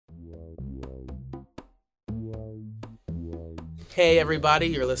Hey everybody,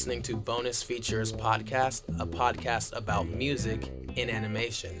 you're listening to Bonus Features Podcast, a podcast about music in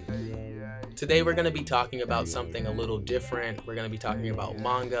animation. Today we're going to be talking about something a little different. We're going to be talking about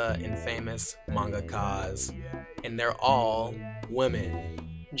manga and famous mangakas, and they're all women.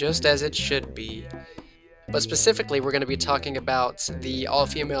 Just as it should be. But specifically, we're going to be talking about the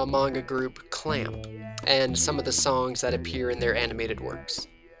all-female manga group Clamp and some of the songs that appear in their animated works.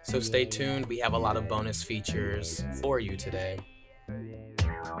 So stay tuned, we have a lot of bonus features for you today.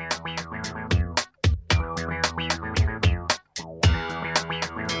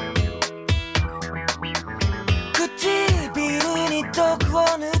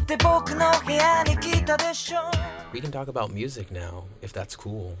 We can talk about music now, if that's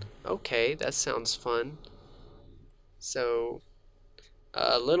cool. Okay, that sounds fun. So,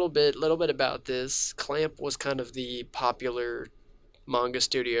 a little bit about this. Clamp was kind of the popular manga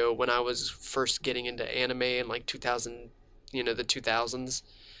studio when I was first getting into anime in like 2000, the 2000s,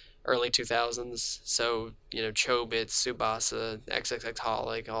 early 2000s. So, Chobits, Tsubasa,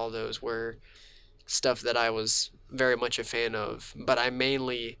 xxxholic, all those were stuff that I was very much a fan of, but I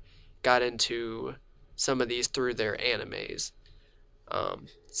mainly got into some of these through their animes.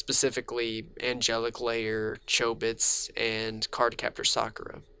 Specifically, Angelic Layer, Chobits, and Cardcaptor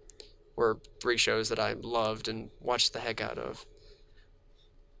Sakura were three shows that I loved and watched the heck out of.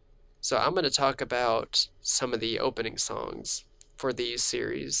 So I'm going to talk about some of the opening songs for these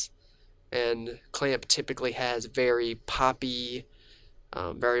series. And Clamp typically has very poppy,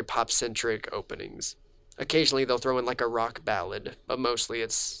 very pop-centric openings. Occasionally they'll throw in like a rock ballad, but mostly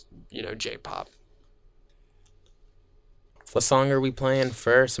it's, J-pop. What song are we playing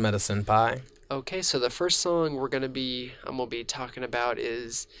first, Medicine Pie? Okay, so the first song I'm gonna be talking about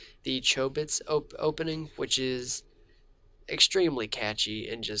is the Chobits opening, which is extremely catchy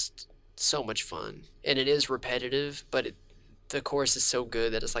and just so much fun. And it is repetitive, but the chorus is so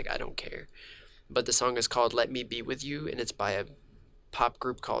good that it's like I don't care. But the song is called "Let Me Be With You," and it's by a pop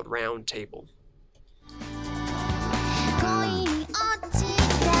group called Round Table.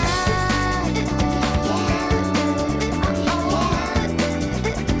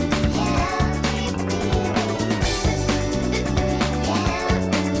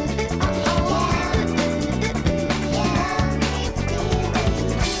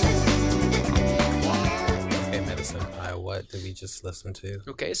 What did we just listen to?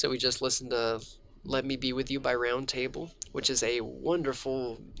 Okay, so we just listened to Let Me Be With You by Round Table, which is a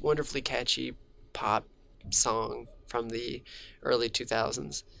wonderfully catchy pop song from the early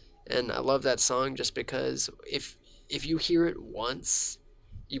 2000s. And I love that song just because if you hear it once,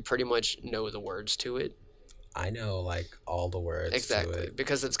 you pretty much know the words to it. I know, like, all the words exactly, to it.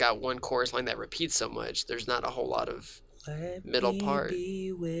 Because it's got one chorus line that repeats so much, there's not a whole lot of middle part,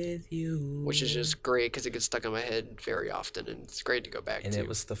 with you. Which is just great because it gets stuck in my head very often, and it's great to go back and to. And it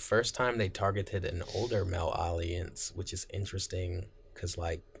was the first time they targeted an older male audience, which is interesting because,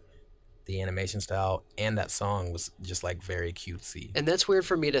 like, the animation style and that song was just, like, very cutesy. And that's weird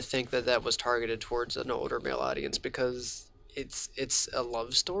for me to think that that was targeted towards an older male audience because it's a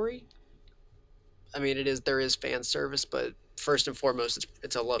love story. I mean, there is fan service, but first and foremost,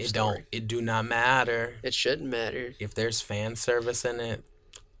 it's a love story. It do not matter. It shouldn't matter. If there's fan service in it,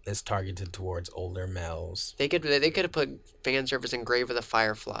 it's targeted towards older males. They could have put fan service in Grave of the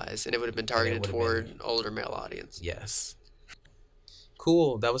Fireflies, and it would have been targeted toward older male audience. Yes.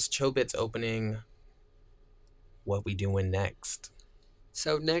 Cool. That was Chobits opening. What we doing next?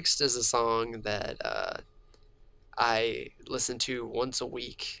 So next is a song that I listen to once a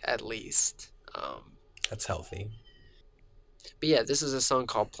week at least. That's healthy. But yeah, this is a song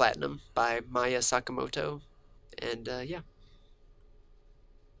called Platinum by Maaya Sakamoto. And yeah.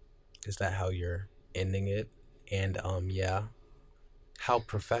 Is that how you're ending it? And yeah. How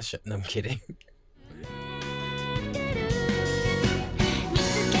professional. No, I'm kidding.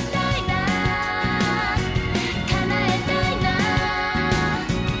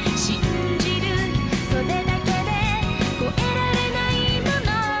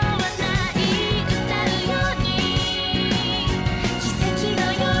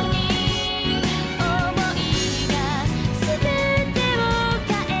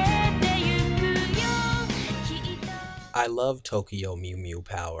 I love Tokyo Mew Mew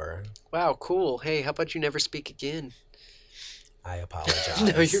Power. Wow, cool. Hey, how about you never speak again? I apologize.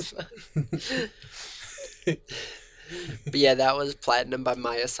 No, you're fine. But yeah, that was Platinum by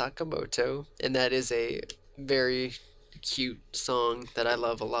Maaya Sakamoto, and that is a very cute song that I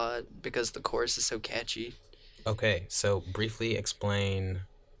love a lot because the chorus is so catchy. Okay, so briefly explain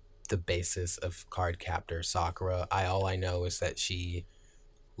the basis of Cardcaptor Sakura. All I know is that she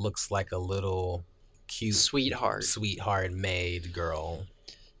looks like a little cute sweetheart maid girl.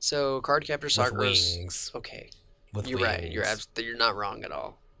 So Cardcaptor Sakura with wings. Okay, With you're wings. right. You're not wrong at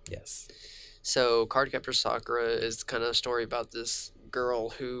all. Yes. So Cardcaptor Sakura is kind of a story about this girl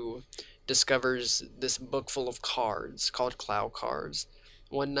who discovers this book full of cards called Cloud Cards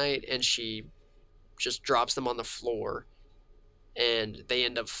one night, and she just drops them on the floor, and they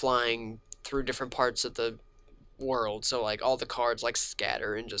end up flying through different parts of the world. So like all the cards like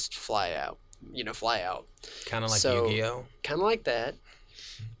scatter and just fly out. Kind of like Yu-Gi-Oh. Kind of like that,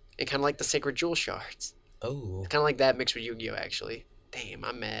 and kind of like the Sacred Jewel Shards. Oh. Kind of like that mixed with Yu-Gi-Oh, actually. Damn,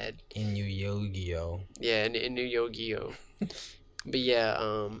 I'm mad. In Yu-Gi-Oh. Yeah, in New Yu-Gi-Oh. But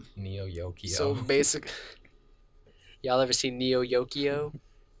yeah, Neo Yokio. So y'all ever seen Neo Yokio?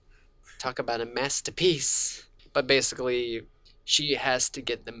 Talk about a masterpiece. But basically, she has to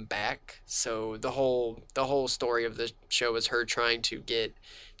get them back. So the whole story of the show is her trying to get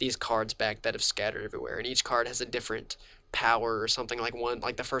these cards back that have scattered everywhere, and each card has a different power or something.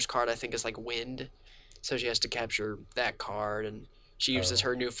 Like the first card I think is like wind, so she has to capture that card, and she uses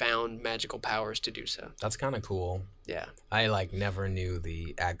her newfound magical powers to do so. That's kind of cool. Yeah. I never knew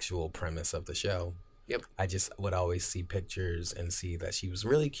the actual premise of the show. Yep. I just would always see pictures and see that she was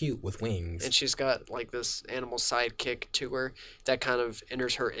really cute with wings. And she's got like this animal sidekick to her that kind of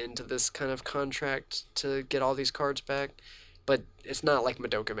enters her into this kind of contract to get all these cards back. But it's not like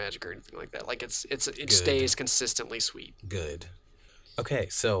Madoka Magic or anything like that. Like it stays consistently sweet. Good. Okay,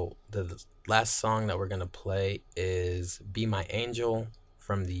 so the last song that we're going to play is Be My Angel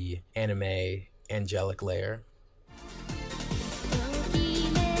from the anime Angelic Layer.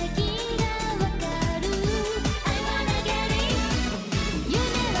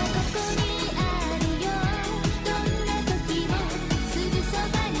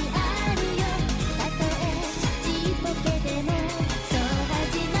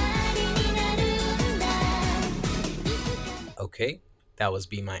 Okay, that was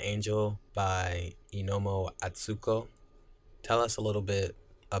Be My Angel by Enomoto Atsuko. Tell us a little bit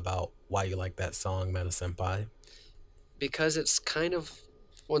about why you like that song, Meta Senpai. Because it's kind of,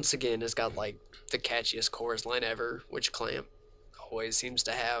 once again, it's got like the catchiest chorus line ever, which Clamp always seems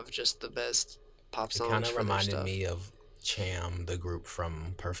to have just the best pop songs. It kind of reminded me of Cham, the group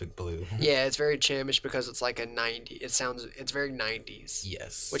from Perfect Blue. Yeah, it's very Chamish because it's like it's very 90s.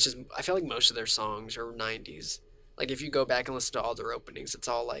 Yes. Which is, I feel like most of their songs are 90s. Like, if you go back and listen to all their openings, it's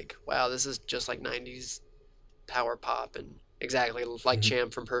all like, wow, this is just like 90s power pop, and exactly like Cham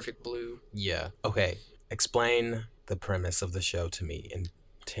from Perfect Blue. Yeah. Okay. Explain the premise of the show to me in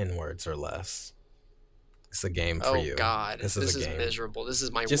 10 words or less. It's a game for you. Oh, God. This is game. Miserable. This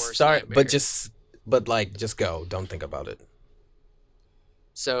is my just worst start, nightmare. Just go. Don't think about it.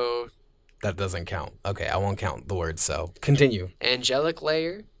 So. That doesn't count. Okay, I won't count the words, so continue. Angelic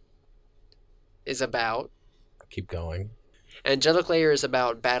Layer is about... Keep going. Angelic Layer is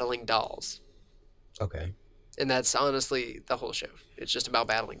about battling dolls. Okay. And that's honestly the whole show. It's just about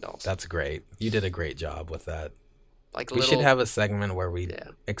battling dolls. That's great. You did a great job with that. We should have a segment where we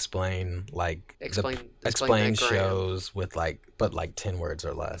explain shows with but 10 words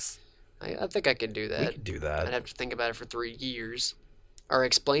or less. I think I could do that. We could do that. I'd have to think about it for 3 years. Or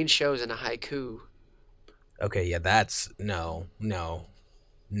explain shows in a haiku. Okay, yeah, no,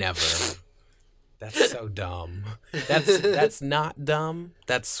 never. That's so dumb. That's not dumb.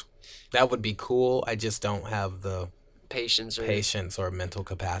 That would be cool. I just don't have the patience or mental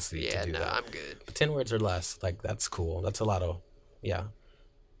capacity to do that. Yeah, I'm good. But 10 words or less, that's cool. That's a lot of,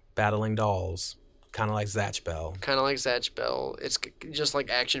 battling dolls. Kind of like Zatch Bell. It's just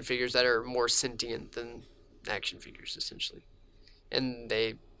like action figures that are more sentient than action figures, essentially. And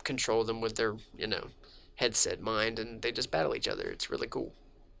they control them with their, headset mind, and they just battle each other. It's really cool.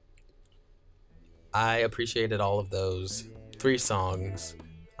 I appreciated all of those 3 songs.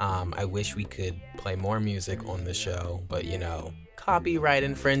 I wish we could play more music on the show, but copyright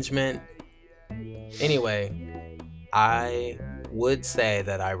infringement. Anyway, I would say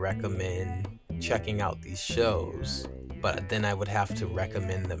that I recommend checking out these shows, but then I would have to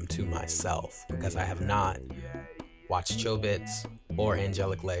recommend them to myself because I have not watched Chobits or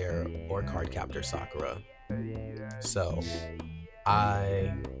Angelic Layer or Cardcaptor Sakura. So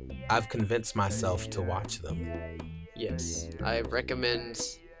I've convinced myself to watch them. Yes, I recommend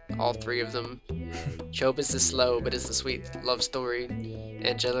all 3 of them. Chobits is slow, but it's a sweet love story.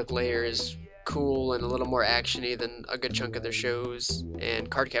 Angelic Layer is cool and a little more actiony than a good chunk of their shows. And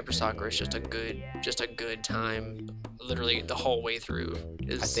Cardcaptor Sakura is just a good time. Literally the whole way through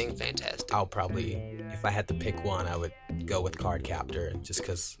is fantastic. I'll probably, if I had to pick one, I would go with Cardcaptor just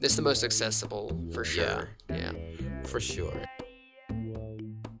because it's the most accessible for sure. Yeah. For sure.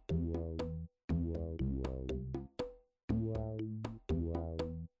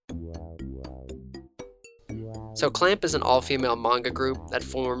 So Clamp is an all-female manga group that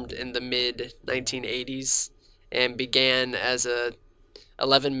formed in the mid-1980s and began as a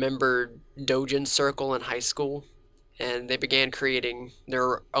 11-member doujin circle in high school, and they began creating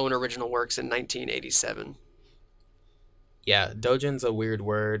their own original works in 1987. Yeah, dojin's a weird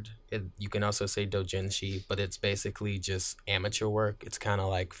word. You can also say dojinshi, but it's basically just amateur work. It's kind of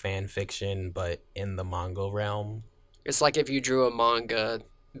like fan fiction, but in the manga realm. It's like if you drew a manga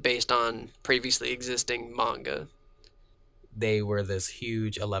based on previously existing manga. They were this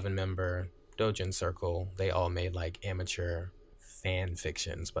huge 11-member dojin circle. They all made like amateur fan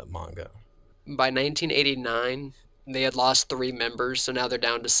fictions, but manga. By 1989, they had lost 3 members, so now they're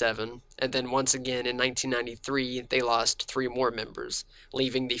down to 7. And then once again in 1993, they lost 3 more members,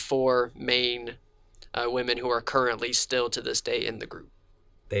 leaving the 4 main women who are currently still to this day in the group.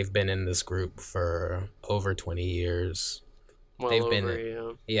 They've been in this group for over 20 years. They've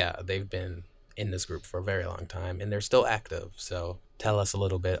been in this group for a very long time, and they're still active. So tell us a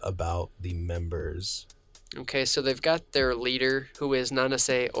little bit about the members. Okay, so they've got their leader, who is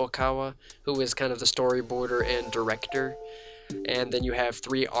Nanase Okawa, who is kind of the storyboarder and director. And then you have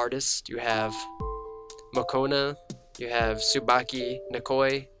 3 artists. You have Mokona, you have Tsubaki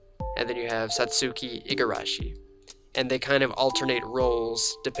Nikoi, and then you have Satsuki Igarashi. And they kind of alternate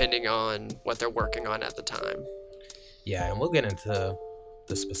roles depending on what they're working on at the time. Yeah, and we'll get into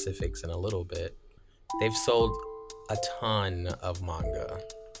the specifics in a little bit. They've sold a ton of manga.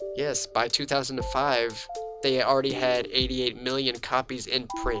 Yes, by 2005, they already had 88 million copies in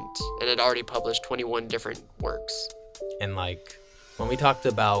print and had already published 21 different works. And like, when we talked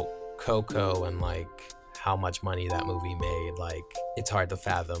about Coco and like how much money that movie made, like, it's hard to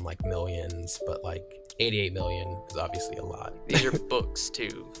fathom like millions, but like 88 million is obviously a lot. These are books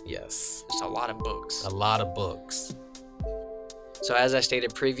too. Yes. Just a lot of books. A lot of books. So as I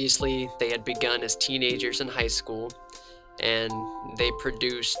stated previously, they had begun as teenagers in high school, and they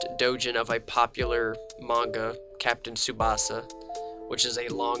produced doujin of a popular manga, Captain Tsubasa, which is a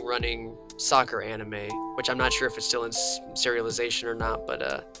long-running soccer anime, which I'm not sure if it's still in serialization or not, but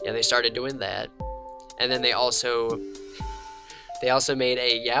yeah, they started doing that. And then they also made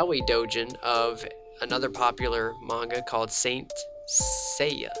a yaoi doujin of another popular manga called Saint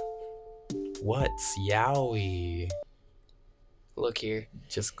Seiya. What's yaoi? Look here.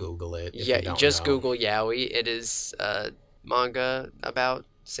 Just Google it. Yeah, just Google yaoi. It is manga about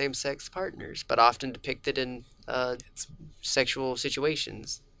same-sex partners, but often depicted in sexual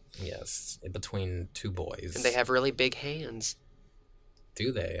situations. Yes, between 2 boys. And they have really big hands.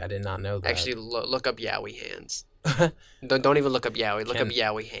 Do they? I did not know that. Actually, look up yaoi hands. Don't even look up yaoi. Look up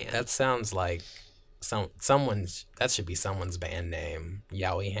yaoi hands. That sounds like someone's. That should be someone's band name.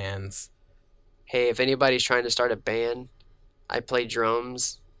 Yaoi hands. Hey, if anybody's trying to start a band, I play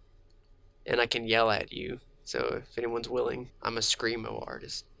drums, and I can yell at you. So if anyone's willing, I'm a screamo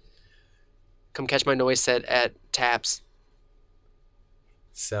artist. Come catch my noise set at Taps.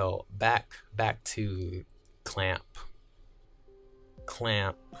 So back to Clamp.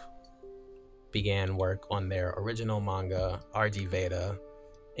 Clamp began work on their original manga, RG Veda,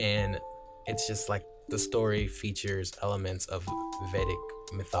 and it's just like the story features elements of Vedic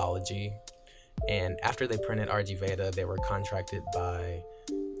mythology. And after they printed RG Veda, they were contracted by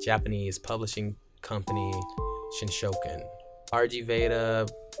Japanese publishing company Shinshoken. RG Veda,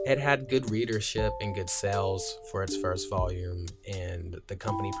 it had good readership and good sales for its first volume, and the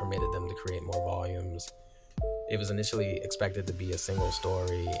company permitted them to create more volumes. It was initially expected to be a single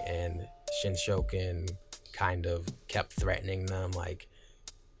story, and Shinshoken kind of kept threatening them, like,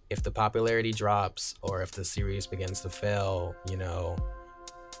 if the popularity drops or if the series begins to fail,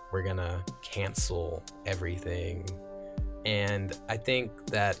 we're gonna cancel everything. And I think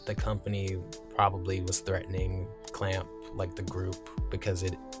that the company probably was threatening Clamp, like the group, because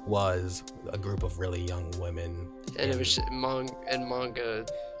it was a group of really young women. And it was manga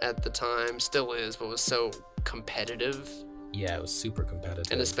at the time, still is, but was so competitive. Yeah, it was super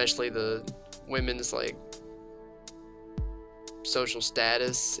competitive. And especially the women's like social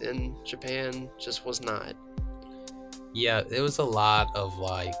status in Japan just was not. Yeah, it was a lot of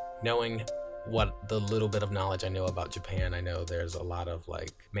like knowing what the little bit of knowledge I know about Japan. I know there's a lot of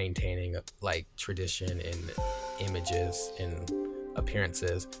like maintaining like tradition in images and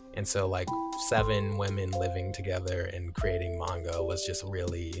appearances, and so like 7 women living together and creating manga was just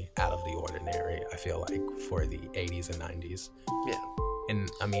really out of the ordinary, I feel like, for the 80s and 90s. Yeah.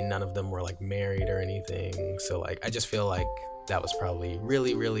 And I mean, none of them were like married or anything, so like I just feel like that was probably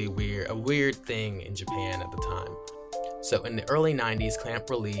really, really weird, a weird thing in Japan at the time. So in the early 90s, Clamp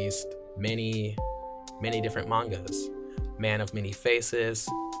released many different mangas. Man of Many Faces,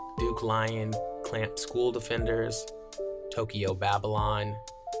 Duke Lion, Clamp School Defenders, Tokyo Babylon,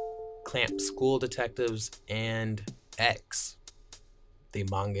 Clamp School Detectives, and X. The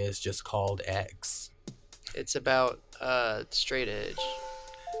manga is just called X. It's about straight edge.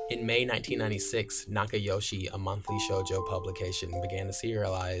 In May 1996, Nakayoshi, a monthly shoujo publication, began to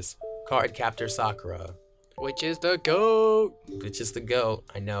serialize Cardcaptor Sakura, Which is the GOAT. which is the GOAT.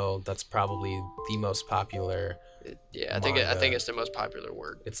 I know that's probably the most popular I manga. think it's their most popular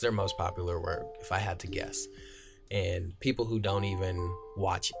work. It's their most popular work, if I had to guess. And people who don't even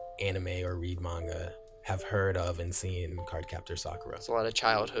watch anime or read manga have heard of and seen Cardcaptor Sakura. It's a lot of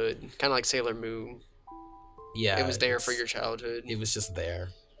childhood, kind of like Sailor Moon. Yeah, It was there for your childhood. It was just there.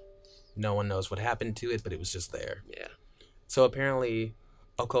 No one knows what happened to it, but it was just there. Yeah. So apparently,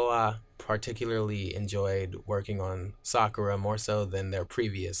 Okoa particularly enjoyed working on Sakura more so than their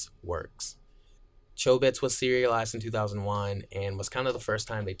previous works. Chobits was serialized in 2001 and was kind of the first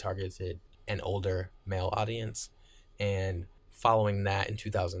time they targeted an older male audience. And following that, in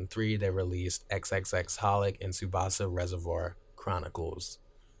 2003, they released xxxholic and Tsubasa Reservoir Chronicles.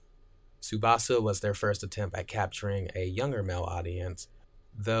 Tsubasa was their first attempt at capturing a younger male audience,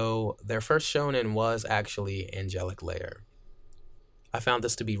 though their first shonen was actually Angelic Layer. I found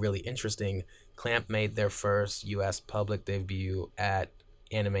this to be really interesting. Clamp made their first US public debut at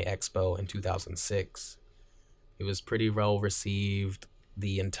Anime Expo in 2006. It was pretty well received.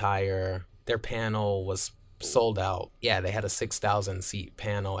 Their panel was sold out. Yeah, they had a 6,000 seat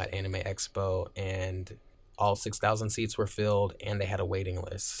panel at Anime Expo, and all 6,000 seats were filled, and they had a waiting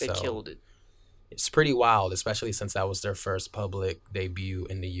list. They killed it. It's pretty wild, especially since that was their first public debut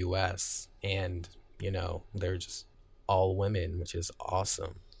in the US. And, they're just all women, which is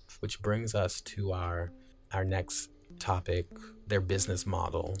awesome. Which brings us to our next topic, their business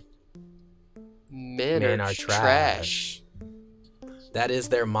model. Men are trash. That is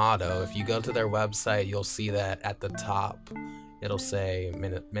their motto. If you go to their website, you'll see that at the top. It'll say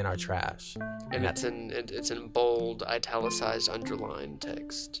men are trash. And it's in bold, italicized, underlined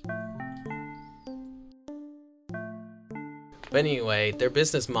text. But anyway, their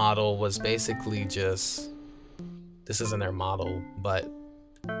business model was basically this isn't their model, but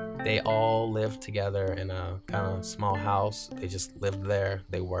they all lived together in a kind of small house. They just lived there.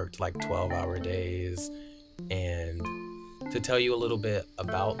 They worked like 12-hour days. And to tell you a little bit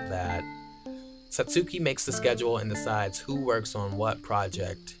about that, Satsuki makes the schedule and decides who works on what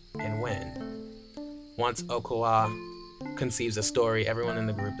project and when. Once Okoa conceives a story, everyone in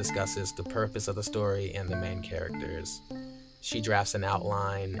the group discusses the purpose of the story and the main characters. She drafts an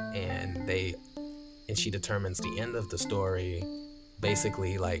outline and she determines the end of the story.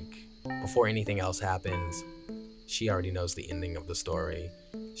 Basically, like, before anything else happens, she already knows the ending of the story.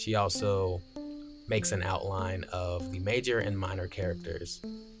 She also makes an outline of the major and minor characters.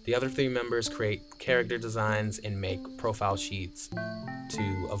 The other three members create character designs and make profile sheets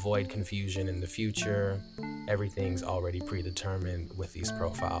to avoid confusion in the future. Everything's already predetermined with these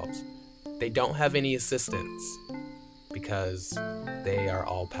profiles. They don't have any assistants because they are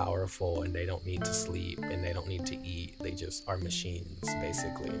all powerful and they don't need to sleep and they don't need to eat. They just are machines,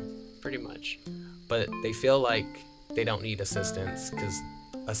 basically. Pretty much. But they feel like they don't need assistants because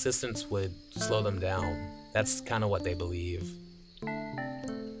assistants would slow them down. That's kind of what they believe.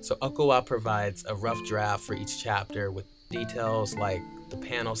 So Okoa provides a rough draft for each chapter with details like the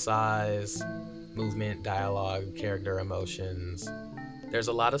panel size, movement, dialogue, character emotions. There's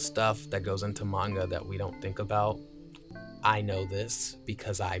a lot of stuff that goes into manga that we don't think about. I know this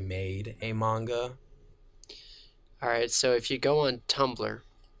because I made a manga. Alright, so if you go on Tumblr,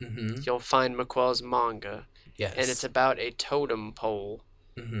 you'll find McQuell's manga. Yes. And it's about a totem pole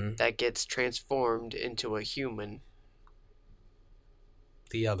that gets transformed into a human.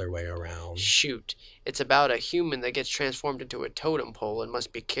 The other way around. Shoot. It's about a human that gets transformed into a totem pole and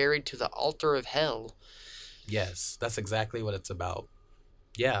must be carried to the altar of hell. Yes, that's exactly what it's about.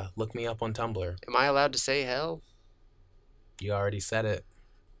 Yeah, look me up on Tumblr. Am I allowed to say hell? You already said it.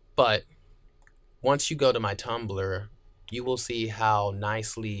 But once you go to my Tumblr, you will see how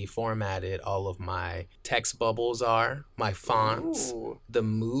nicely formatted all of my text bubbles are, my fonts, the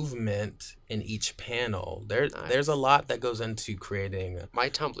movement in each panel. There's a lot that goes into creating. My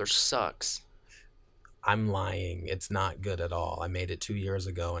Tumblr sucks. I'm lying. It's not good at all. I made it 2 years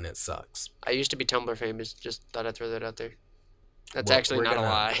ago and it sucks. I used to be Tumblr famous. Just thought I'd throw that out there. That's actually not a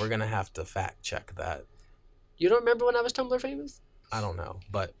lie. We're going to have to fact check that. You don't remember when I was Tumblr famous? I don't know.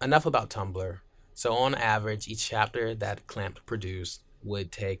 But enough about Tumblr. So on average, each chapter that Clamp produced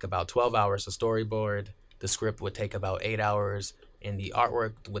would take about 12 hours to storyboard. The script would take about 8 hours, and the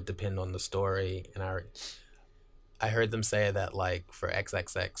artwork would depend on the story. And I heard them say that, like, for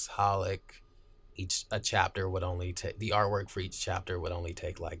xxxholic, a chapter would only take, the artwork for each chapter would only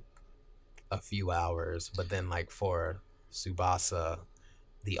take like a few hours, but then like for Tsubasa,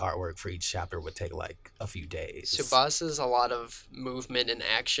 the artwork for each chapter would take like a few days. Subasa's a lot of movement and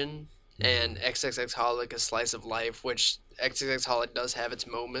action, and xxxholic is slice of life, which xxxholic does have its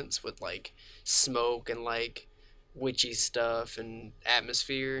moments with like smoke and like witchy stuff and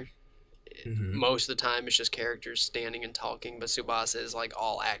atmosphere. Most of the time it's just characters standing and talking, but Tsubasa is like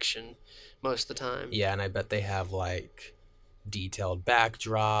all action most of the time. Yeah, and I bet they have like detailed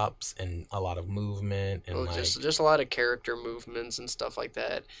backdrops and a lot of movement and like just a lot of character movements and stuff like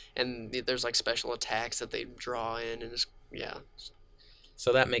that, and there's like special attacks that they draw in, and yeah.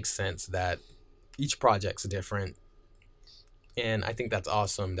 So that makes sense that each project's different, and I think that's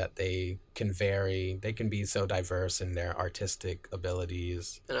awesome that they can be so diverse in their artistic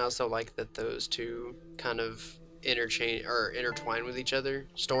abilities. And I also like that those two kind of intertwine with each other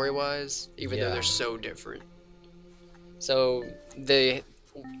story wise, even though they're so different. So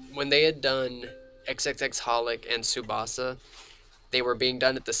when they had done xxxholic and Tsubasa, they were being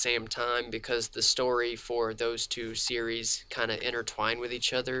done at the same time because the story for those two series kind of intertwine with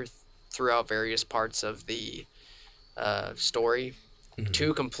each other throughout various parts of the story.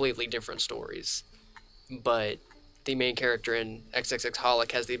 Two completely different stories, but the main character in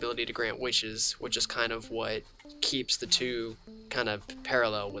xxxholic has the ability to grant wishes, which is kind of what keeps the two kind of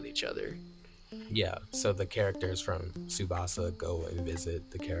parallel with each other. Yeah, so the characters from Tsubasa go and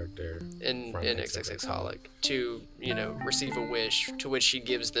visit the character in xxxholic to, receive a wish, to which she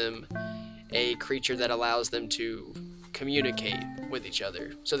gives them a creature that allows them to communicate with each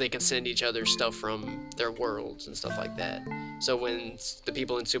other, so they can send each other stuff from their worlds and stuff like that. So when the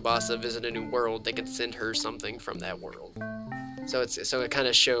people in Tsubasa visit a new world, they can send her something from that world. So it kind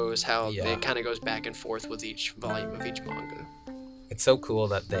of shows how it kind of goes back and forth with each volume of each manga. It's so cool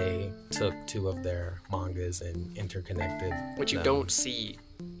that they took two of their mangas and interconnected, which you don't see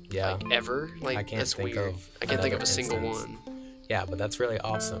ever. Like, I can't think weird. of I can't think of a single one. Yeah, but that's really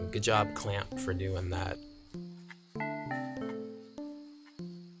awesome. Good job, Clamp, for doing that.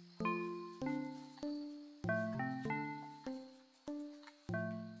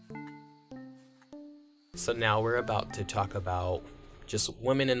 So now we're about to talk about just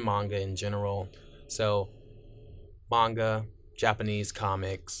women in manga in general. So manga, Japanese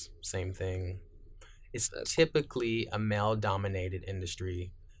comics, same thing. It's typically a male-dominated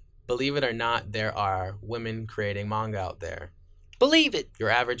industry. Believe it or not, there are women creating manga out there. Believe it! Your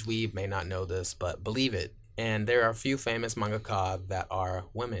average weeb may not know this, but believe it. And there are a few famous mangaka that are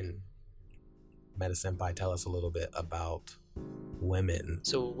women. Meta Senpai, tell us a little bit about women.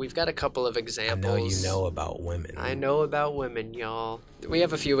 So we've got a couple of examples. I know you know about women. I know about women, y'all. We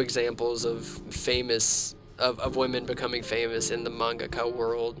have a few examples of women becoming famous in the mangaka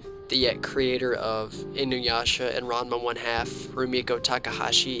world. The creator of Inuyasha and Ranma 1/2, Rumiko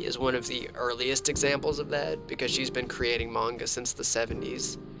Takahashi, is one of the earliest examples of that because she's been creating manga since the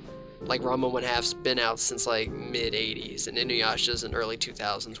 70s. Like, Ranma 1/2's been out since like mid-80s, and Inuyasha's an early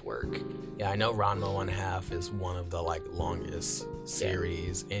 2000s work. Yeah, I know Ranma 1/2 is one of the like longest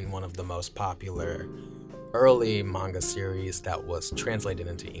series and one of the most popular early manga series that was translated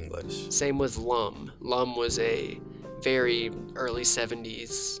into English. Same with Lum. Lum was a very early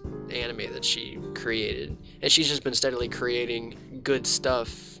 70s anime that she created, and she's just been steadily creating good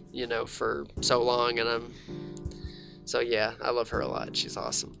stuff, for so long, and I love her a lot. She's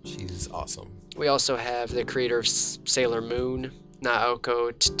awesome. She's awesome. We also have the creator of Sailor Moon,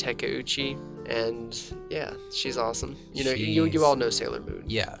 Naoko Takeuchi, and she's awesome. You all know Sailor Moon.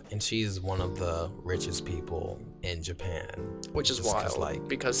 Yeah, and she's one of the richest people in Japan. Which is wild,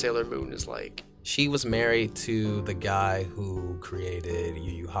 because Sailor Moon is like... She was married to the guy who created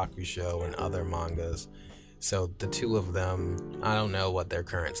Yu Yu Hakusho and other mangas. So the two of them, I don't know what their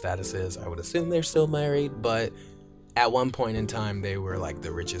current status is. I would assume they're still married, but at one point in time, they were like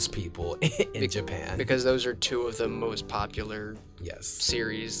the richest people in Japan. Because those are two of the most popular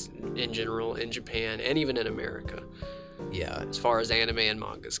series in general in Japan and even in America. Yeah. As far as anime and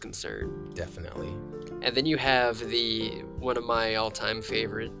manga is concerned. Definitely. And then you have one of my all-time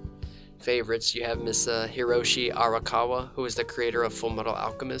favorites. You have Miss Hiroshi Arakawa, who is the creator of Full Metal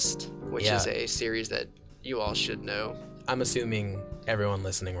Alchemist, which is a series that you all should know. I'm assuming everyone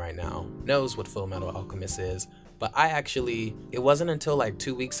listening right now knows what Full Metal Alchemist is. But it wasn't until like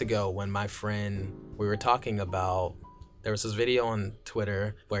 2 weeks ago when we were talking about, there was this video on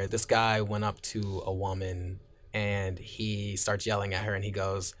Twitter where this guy went up to a woman and he starts yelling at her and he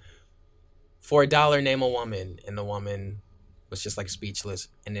goes, "For $1, name a woman." And the woman was just like speechless.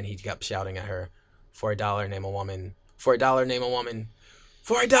 And then he kept shouting at her, "For $1, name a woman. For $1, name a woman.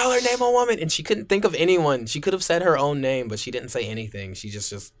 For $1, name a woman. And she couldn't think of anyone. She could have said her own name, but she didn't say anything. She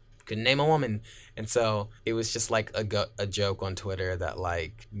just couldn't name a woman. And so it was just like a joke on Twitter that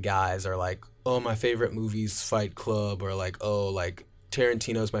like guys are like, oh, my favorite movie's Fight Club, or like, oh, like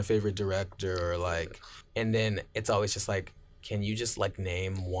Tarantino's my favorite director, or like, and then it's always just like, can you just like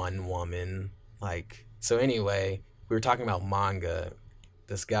name one woman? Like, so anyway, we were talking about manga.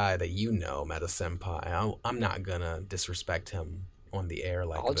 This guy that you know, Meta Senpai, I'm not gonna disrespect him on the air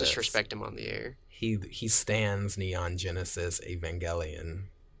like I'll this. disrespect him on the air. He stands Neon Genesis Evangelion,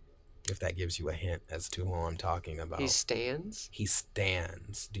 if that gives you a hint as to who I'm talking about. He stands? He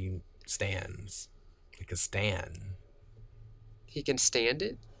stands. Do you stands? Like a stan. He can stand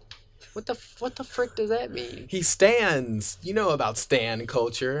it? What the frick does that mean? He stands. You know about stan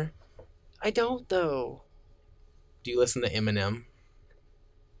culture. I don't, though. Do you listen to Eminem?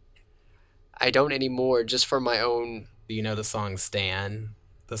 I don't anymore, just for my own. Do you know the song Stan?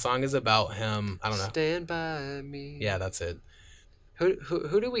 The song is about him. I don't know. Stand by me. Yeah, that's it.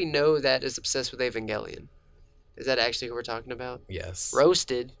 Who do we know that is obsessed with Evangelion? Is that actually who we're talking about? Yes.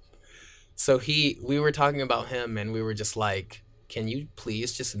 Roasted. So we were talking about him, and we were just like, can you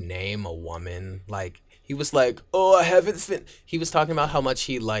please just name a woman? Like, he was like, oh, I haven't seen. He was talking about how much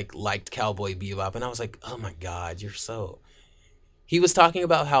he liked Cowboy Bebop, and I was like, oh my God, you're so. He was talking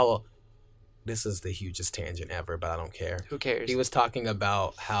about how. This is the hugest tangent ever, but I don't care. Who cares? He was talking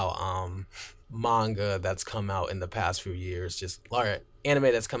about how manga that's come out in the past few years, or anime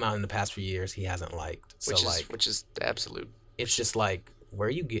that's come out in the past few years, he hasn't liked. Which is the absolute. It's just like, where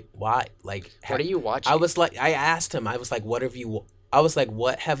you get why like what are you watching? I asked him, I was like, what have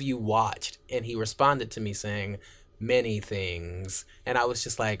you watched? And he responded to me saying many things, and I was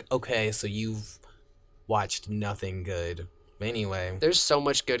just like, okay, so you've watched nothing good. Anyway, there's so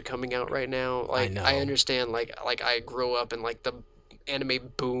much good coming out right now. Like, I know. I understand. Like I grew up in like the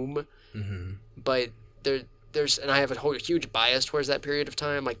anime boom, but there's and I have a huge bias towards that period of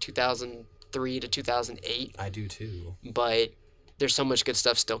time, like 2003 to 2008. I do too. But there's so much good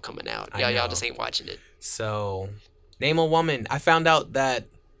stuff still coming out. Y'all just ain't watching it. So, name a woman. I found out that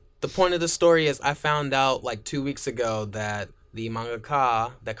the point of the story is I found out like 2 weeks ago that the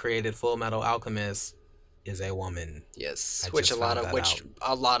mangaka that created Full Metal Alchemist is a woman. Yes, which a lot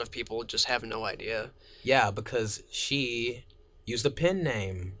of people just have no idea. Yeah, because she used a pen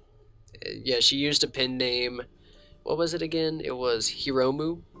name. Yeah, she used a pen name. What was it again? It was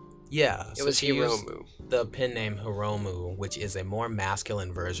Hiromu. Yeah, it was Hiromu. The pen name Hiromu, which is a more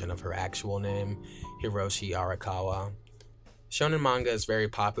masculine version of her actual name, Hiroshi Arakawa. Shonen manga is very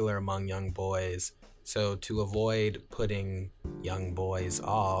popular among young boys, so to avoid putting young boys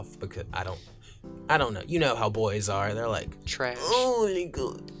off, because I don't know. You know how boys are. They're like, trash. Oh,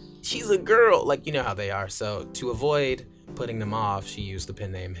 she's a girl. Like, you know how they are. So to avoid putting them off, she used the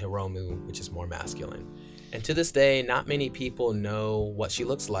pen name Hiromu, which is more masculine. And to this day, not many people know what she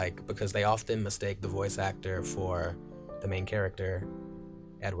looks like because they often mistake the voice actor for the main character,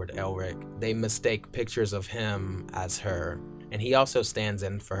 Edward Elric. They mistake pictures of him as her. And he also stands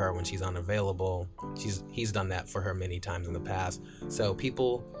in for her when she's unavailable. He's done that for her many times in the past. So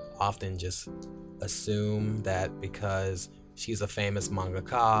people often just assume that because she's a famous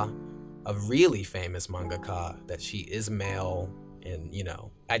mangaka, a really famous mangaka, that she is male. And,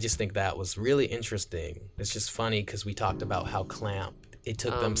 I just think that was really interesting. It's just funny because we talked about how Clamp, it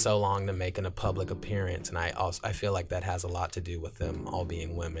took them so long to make a public appearance. And I feel like that has a lot to do with them all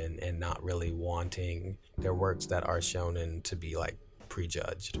being women and not really wanting their works that are shonen to be like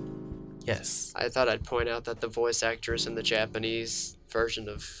prejudged. Yes. I thought I'd point out that the voice actress in the Japanese version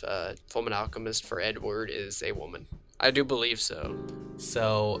of Fullmetal Alchemist for Edward is a woman. I do believe so.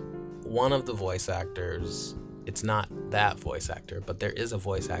 So, one of the voice actors, it's not that voice actor, but there is a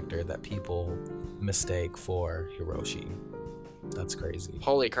voice actor that people mistake for Hiroshi. That's crazy.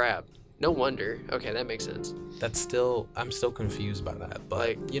 Holy crap. No wonder. Okay, that makes sense. I'm still confused by that,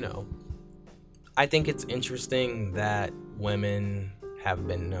 but I think it's interesting that women have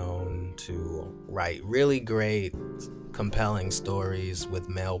been known to write really great, compelling stories with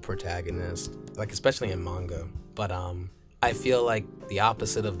male protagonists, like especially in manga. But I feel like the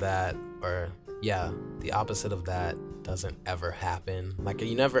opposite of that doesn't ever happen. Like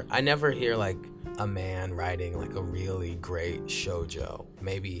I never hear like a man writing like a really great shoujo.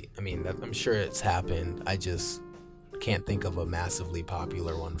 I'm sure it's happened. I just can't think of a massively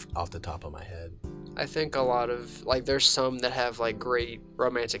popular one off the top of my head. I think a lot of there's some that have like great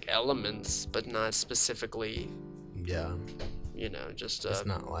romantic elements, but not specifically. Yeah. Just it's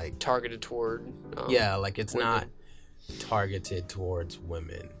not like targeted toward. It's women. Not targeted towards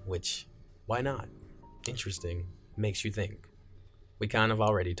women. Which, why not? Interesting. Makes you think. We kind of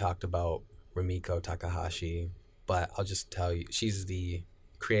already talked about Rumiko Takahashi, but I'll just tell you, she's the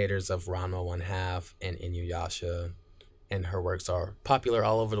creators of Ranma One Half and Inuyasha, and her works are popular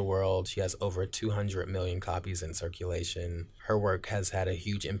all over the world. She has over 200 million copies in circulation. Her work has had a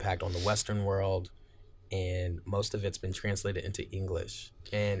huge impact on the Western world, and most of it's been translated into English.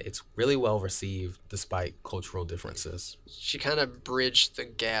 And it's really well received despite cultural differences. She kind of bridged the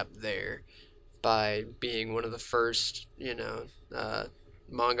gap there by being one of the first,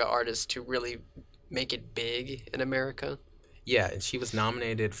 manga artists to really make it big in America. Yeah, and she was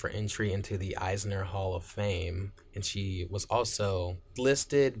nominated for entry into the Eisner Hall of Fame, and she was also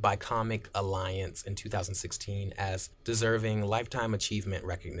listed by Comic Alliance in 2016 as deserving Lifetime Achievement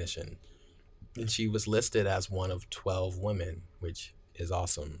recognition. And she was listed as one of 12 women, which is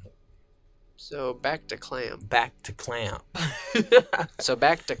awesome. So back to Clamp. Back to Clamp. So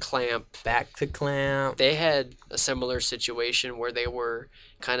back to Clamp. Back to Clamp. They had a similar situation where they were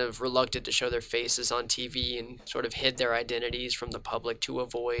kind of reluctant to show their faces on TV and sort of hid their identities from the public to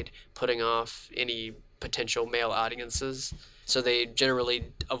avoid putting off any potential male audiences. So they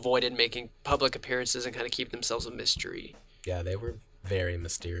generally avoided making public appearances and kind of keep themselves a mystery. Yeah, they were very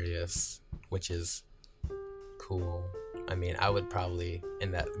mysterious, which is cool. I mean, I would probably,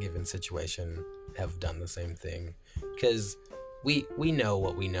 in that given situation, have done the same thing. Because we know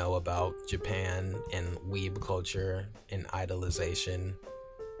what we know about Japan and weeb culture and idolization.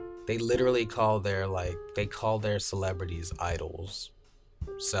 They literally call their celebrities idols.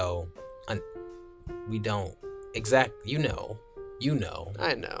 So, we don't you know.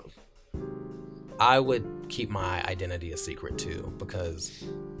 I know. I would keep my identity a secret too, because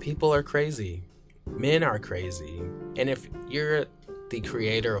people are crazy. Men are crazy. And if you're the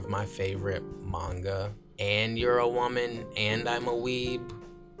creator of my favorite manga and you're a woman and I'm a weeb,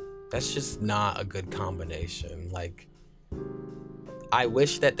 that's just not a good combination. Like, I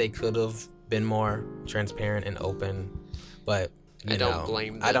wish that they could have been more transparent and open, but I don't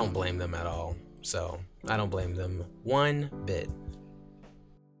blame them. I don't blame them at all. So I don't blame them one bit.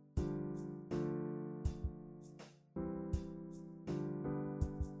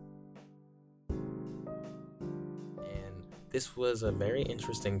 This was a very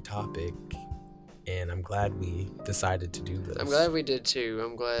interesting topic, and I'm glad we decided to do this. I'm glad we did too.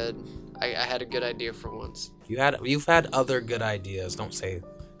 I'm glad I had a good idea for once. You've had other good ideas.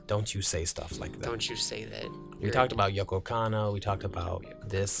 Don't you say stuff like that. Don't you say that. We talked about Yoko Kanno. We talked about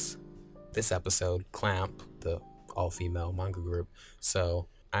this episode, Clamp, the all-female manga group. So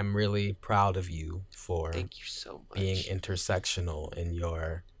I'm really proud of you for Thank you so much. Being intersectional in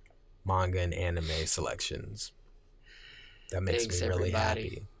your manga and anime selections. That makes me really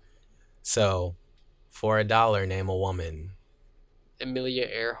happy. So, for $1, name a woman. Amelia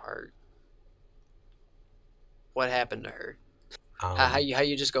Earhart. What happened to her? How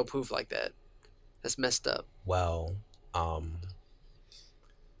you just go poof like that? That's messed up. Well,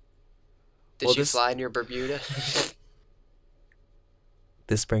 Did she fly near Bermuda?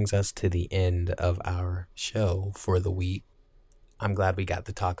 This brings us to the end of our show for the week. I'm glad we got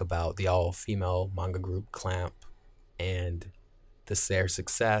to talk about the all-female manga group Clamp and their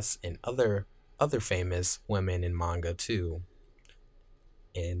success and other famous women in manga too.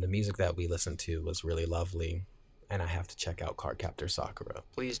 And the music that we listened to was really lovely. And I have to check out Cardcaptor Sakura.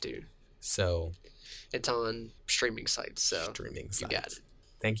 Please do. So it's on streaming sites, so you got it.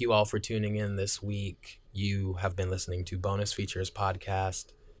 Thank you all for tuning in this week. You have been listening to Bonus Features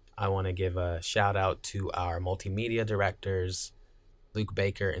Podcast. I want to give a shout out to our multimedia directors, Luke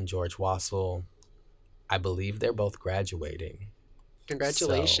Baker and George Wassel. I believe they're both graduating.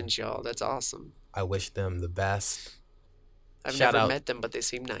 Congratulations, y'all. That's awesome. I wish them the best. I've never met them, but they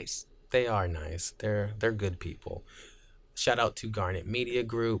seem nice. They are nice. They're good people. Shout out to Garnet Media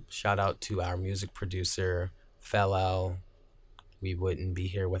Group. Shout out to our music producer, Felel. We wouldn't be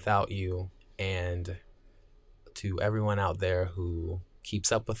here without you. And to everyone out there who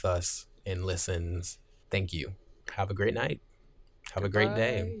keeps up with us and listens, thank you. Have a great night. Have a great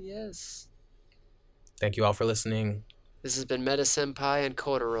day. Yes. Thank you all for listening. This has been Meta Senpai and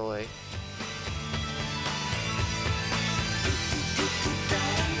Corduroy.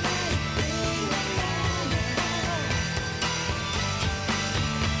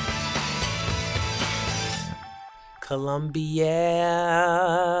 Columbia.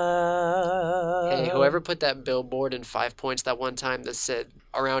 Hey, whoever put that billboard in 5 Points that one time that said,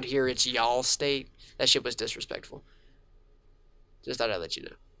 around here it's y'all state, that shit was disrespectful. Just thought I'd let you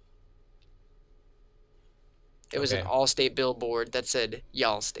know. It was an all-state billboard that said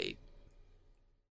y'all state.